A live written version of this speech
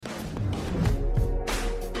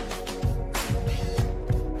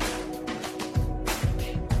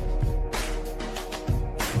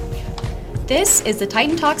This is the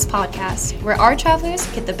Titan Talks podcast, where our travelers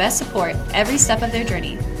get the best support every step of their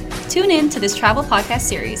journey. Tune in to this travel podcast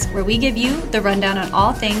series, where we give you the rundown on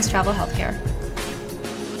all things travel healthcare.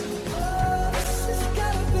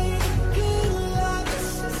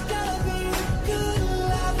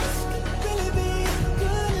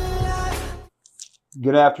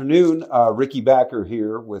 Good afternoon. Ricky Backer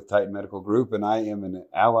here with Titan Medical Group, and I am an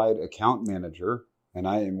Allied Account Manager, and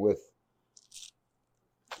I am with...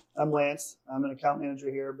 I'm Lance. I'm an account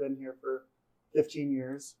manager here. I've been here for 15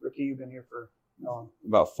 years. Ricky, you've been here for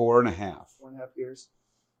about 4.5. 4.5 years.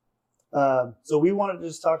 So we wanted to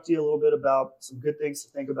just talk to you a little bit about some good things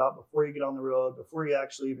to think about before you get on the road, before you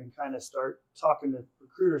actually even kind of start talking to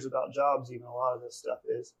recruiters about jobs. Even a lot of this stuff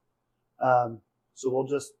is. So we'll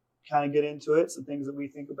just kind of get into it. Some things that we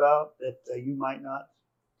think about that you might not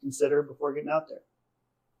consider before getting out there.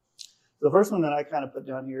 So the first one that I kind of put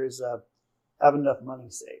down here is have enough money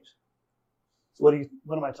saved. So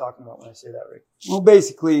what am I talking about when I say that, Rick? Well,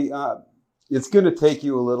 basically, it's going to take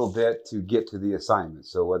you a little bit to get to the assignment.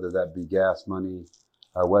 So whether that be gas money,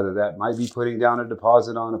 whether that might be putting down a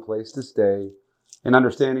deposit on a place to stay, and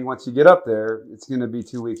understanding once you get up there, it's going to be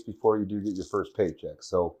 2 weeks before you do get your first paycheck.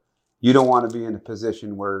 So you don't want to be in a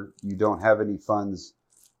position where you don't have any funds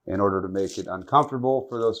in order to make it uncomfortable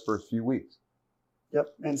for those first few weeks.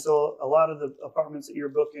 Yep. And so a lot of the apartments that you're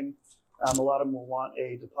booking, a lot of them will want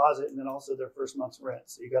a deposit and then also their first month's rent.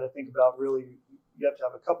 So you got to think about really, you have to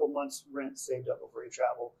have a couple months rent saved up before you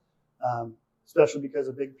travel, especially because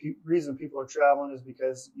a big reason people are traveling is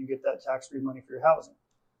because you get that tax-free money for your housing.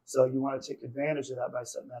 So you want to take advantage of that by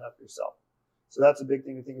setting that up yourself. So that's a big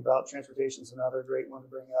thing to think about. Transportation is another great one to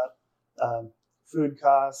bring up. Food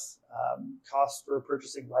costs, costs for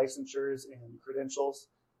purchasing licensures and credentials.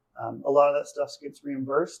 A lot of that stuff gets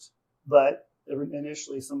reimbursed, but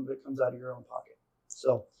initially some of it comes out of your own pocket.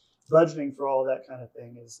 So budgeting for all that kind of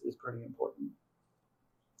thing is pretty important.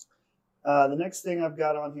 The next thing I've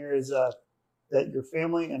got on here is that your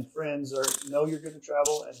family and friends know you're going to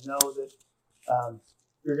travel and know that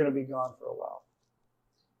you're going to be gone for a while.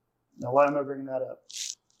 Now, why am I bringing that up?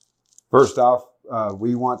 First off,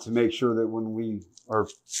 we want to make sure that when we are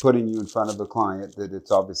putting you in front of a client, that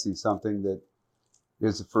it's obviously something that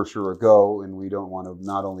is for sure a go, and we don't want to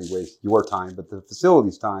not only waste your time, but the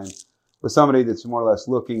facility's time with somebody that's more or less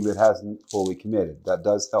looking that hasn't fully committed. That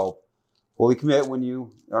does help fully commit when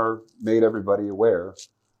you are made everybody aware.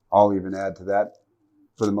 I'll even add to that,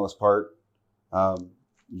 for the most part,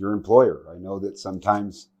 your employer. I know that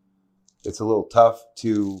sometimes it's a little tough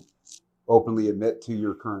to openly admit to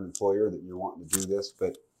your current employer that you're wanting to do this,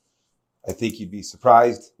 but I think you'd be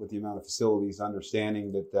surprised with the amount of facilities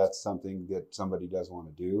understanding that that's something that somebody does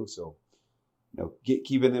want to do. So,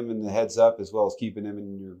 keeping them in the heads up as well as keeping them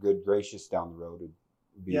in your good gracious down the road would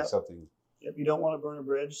be something. Yep, you don't want to burn a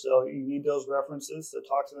bridge, so you need those references to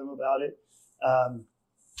talk to them about it.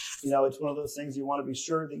 It's one of those things you want to be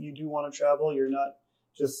sure that you do want to travel. You're not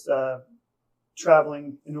just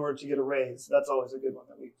traveling in order to get a raise. That's always a good one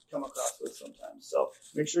that we come across with sometimes. So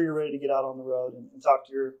make sure you're ready to get out on the road and talk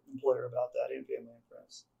to your employer about that, and family and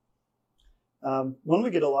friends. One we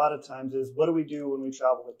get a lot of times is, what do we do when we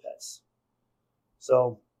travel with pets?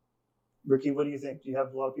 So, Ricky, what do you think? Do you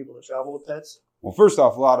have a lot of people that travel with pets? Well, first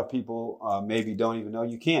off, a lot of people maybe don't even know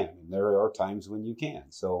you can. And there are times when you can.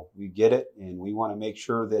 So we get it, and we want to make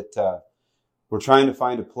sure that we're trying to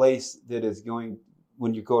find a place that is going,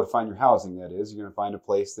 when you go to find your housing, that is, you're going to find a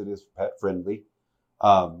place that is pet friendly.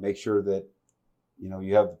 Make sure that,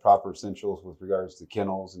 you have the proper essentials with regards to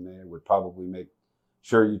kennels, and they would probably make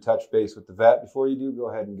sure you touch base with the vet before you do go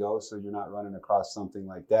ahead and go, so you're not running across something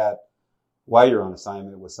like that while you're on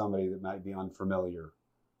assignment with somebody that might be unfamiliar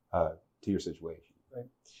to your situation. Right.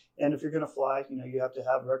 And if you're going to fly, you have to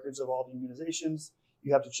have records of all the immunizations.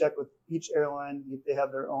 You have to check with each airline. They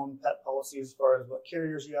have their own pet policies as far as what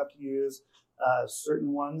carriers you have to use.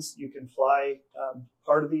 Certain ones you can fly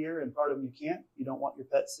part of the year, and part of them you can't. You don't want your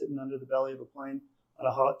pet sitting under the belly of a plane on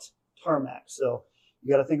a hot tarmac. So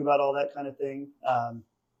you got to think about all that kind of thing,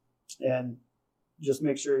 and just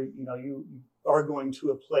make sure you are going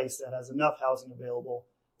to a place that has enough housing available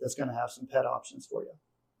that's going to have some pet options for you.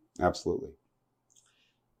 Absolutely.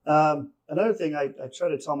 Another thing I try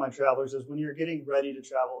to tell my travelers is, when you're getting ready to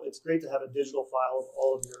travel, it's great to have a digital file of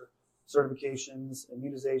all of your certifications,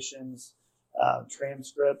 immunizations,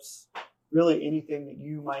 transcripts, really anything that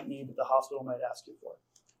you might need that the hospital might ask you for.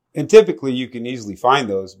 And typically you can easily find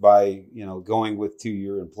those by, going to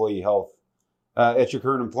your employee health at your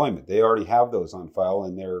current employment. They already have those on file,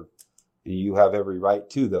 and you have every right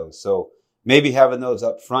to those. So maybe having those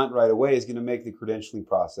up front right away is going to make the credentialing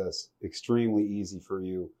process extremely easy for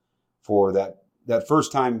you for that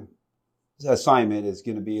first time assignment is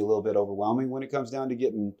going to be a little bit overwhelming when it comes down to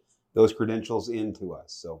getting those credentials into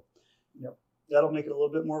us. So, yep, that'll make it a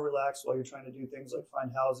little bit more relaxed while you're trying to do things like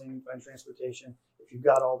find housing, find transportation, if you've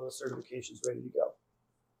got all those certifications ready to go.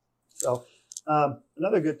 So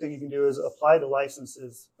another good thing you can do is apply to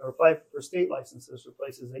licenses or apply for state licenses for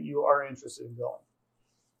places that you are interested in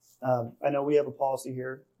going. I know we have a policy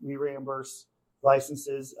here. We reimburse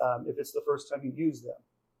licenses if it's the first time you use them.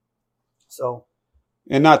 So,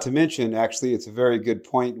 and not to mention, actually, it's a very good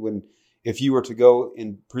point if you were to go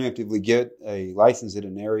and preemptively get a license in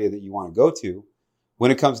an area that you want to go to, when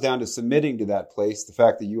it comes down to submitting to that place, the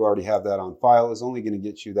fact that you already have that on file is only going to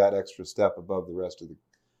get you that extra step above the rest of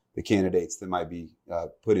the candidates that might be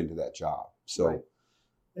put into that job. So, right.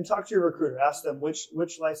 And talk to your recruiter. Ask them which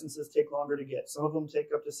licenses take longer to get. Some of them take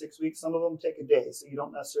up to 6 weeks. Some of them take a day. So you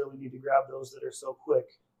don't necessarily need to grab those that are so quick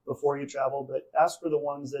before you travel, but ask for the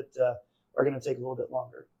ones that are going to take a little bit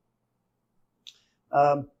longer.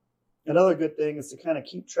 Another good thing is to kind of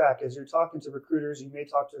keep track. As you're talking to recruiters, you may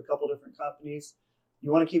talk to a couple different companies.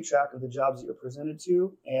 You want to keep track of the jobs that you're presented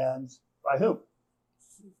to and by whom.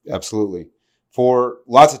 Absolutely. For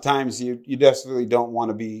lots of times, you definitely don't want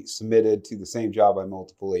to be submitted to the same job by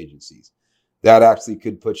multiple agencies. That actually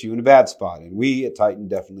could put you in a bad spot. And we at Titan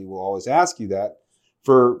definitely will always ask you that.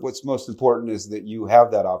 For what's most important is that you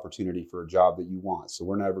have that opportunity for a job that you want. So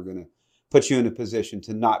we're never going to put you in a position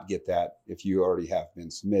to not get that if you already have been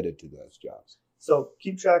submitted to those jobs. So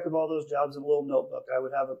keep track of all those jobs in a little notebook. I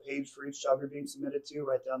would have a page for each job you're being submitted to.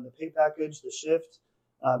 Write down the pay package, the shift,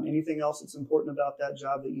 anything else that's important about that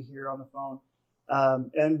job that you hear on the phone,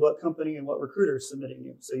 and what company and what recruiter is submitting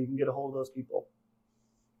you, so you can get a hold of those people.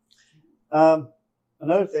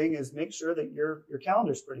 Another thing is make sure that your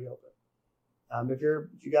calendar is pretty open. If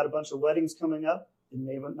you got a bunch of weddings coming up, it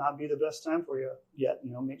may not be the best time for you yet.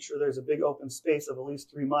 Make sure there's a big open space of at least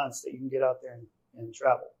 3 months that you can get out there and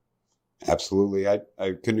travel. Absolutely. I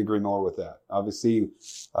couldn't agree more with that. Obviously,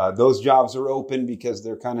 those jobs are open because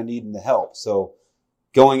they're kind of needing the help. So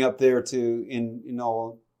going up there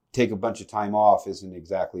to, take a bunch of time off isn't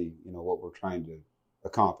exactly, what we're trying to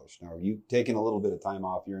accomplish. Now, you taking a little bit of time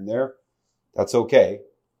off here and there, that's okay.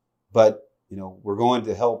 But, we're going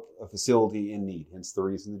to help a facility in need. Hence the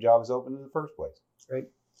reason the job is open in the first place. Great.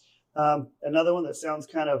 Another one that sounds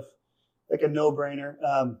kind of like a no-brainer,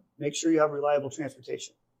 make sure you have reliable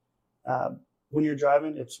transportation. When you're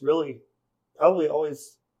driving, it's really probably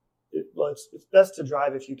always, it's best to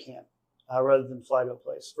drive if you can, rather than fly to a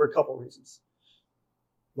place for a couple reasons.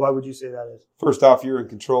 Why would you say that is? First off, you're in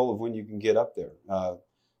control of when you can get up there.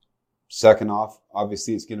 Second off,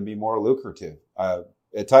 obviously it's going to be more lucrative.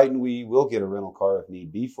 At Titan, we will get a rental car if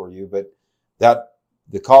need be for you, but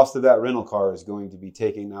the cost of that rental car is going to be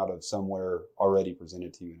taken out of somewhere already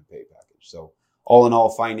presented to you in a pay package. So all in all,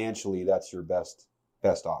 financially, that's your best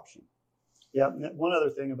option. Yeah. One other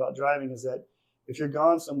thing about driving is that if you're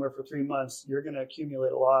gone somewhere for 3 months, you're going to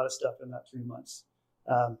accumulate a lot of stuff in that 3 months.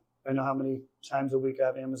 I know how many times a week I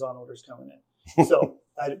have Amazon orders coming in. So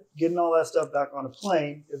getting all that stuff back on a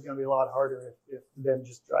plane is going to be a lot harder than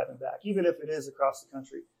just driving back, even if it is across the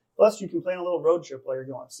country. Plus, you can plan a little road trip while you're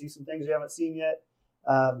going. See some things you haven't seen yet.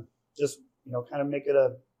 Just, kind of make it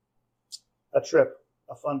a trip,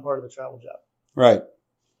 a fun part of the travel job. Right.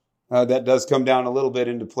 That does come down a little bit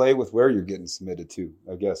into play with where you're getting submitted to.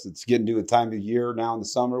 I guess it's getting to a time of year now in the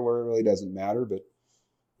summer where it really doesn't matter. But,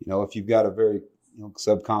 if you've got a very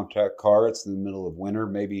subcompact car, it's in the middle of winter,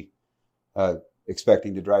 maybe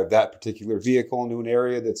expecting to drive that particular vehicle into an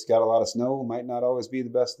area that's got a lot of snow might not always be the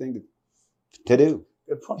best thing to do.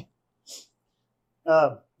 Good point.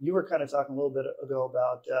 You were kind of talking a little bit ago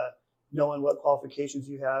about knowing what qualifications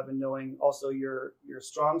you have and knowing also your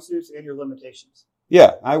strong suits and your limitations.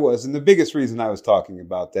 Yeah, I was. And the biggest reason I was talking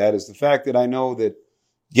about that is the fact that I know that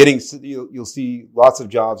you'll see lots of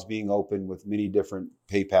jobs being open with many different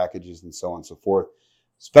pay packages and so on and so forth.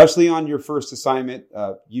 Especially on your first assignment,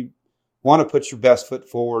 you want to put your best foot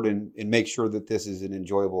forward and make sure that this is an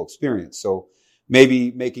enjoyable experience. So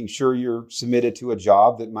maybe making sure you're submitted to a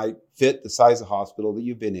job that might fit the size of hospital that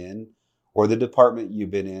you've been in or the department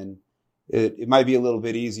you've been in. It might be a little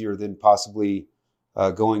bit easier than possibly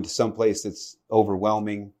going to some place that's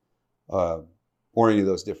overwhelming or any of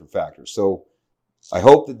those different factors. So I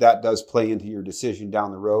hope that does play into your decision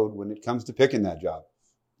down the road when it comes to picking that job.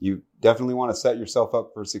 You definitely want to set yourself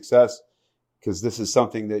up for success because this is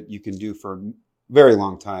something that you can do for a very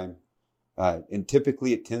long time. And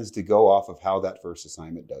typically it tends to go off of how that first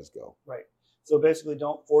assignment does go. Right. So basically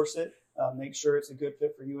don't force it. Make sure it's a good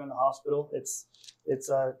fit for you in the hospital. It's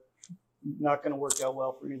not going to work out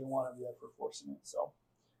well for either one of you for forcing it. So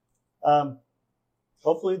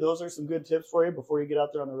Hopefully those are some good tips for you before you get out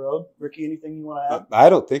there on the road. Ricky, anything you want to add? I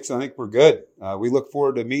don't think so. I think we're good. We look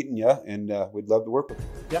forward to meeting you, and we'd love to work with you.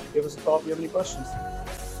 Yeah, give us a call if you have any questions.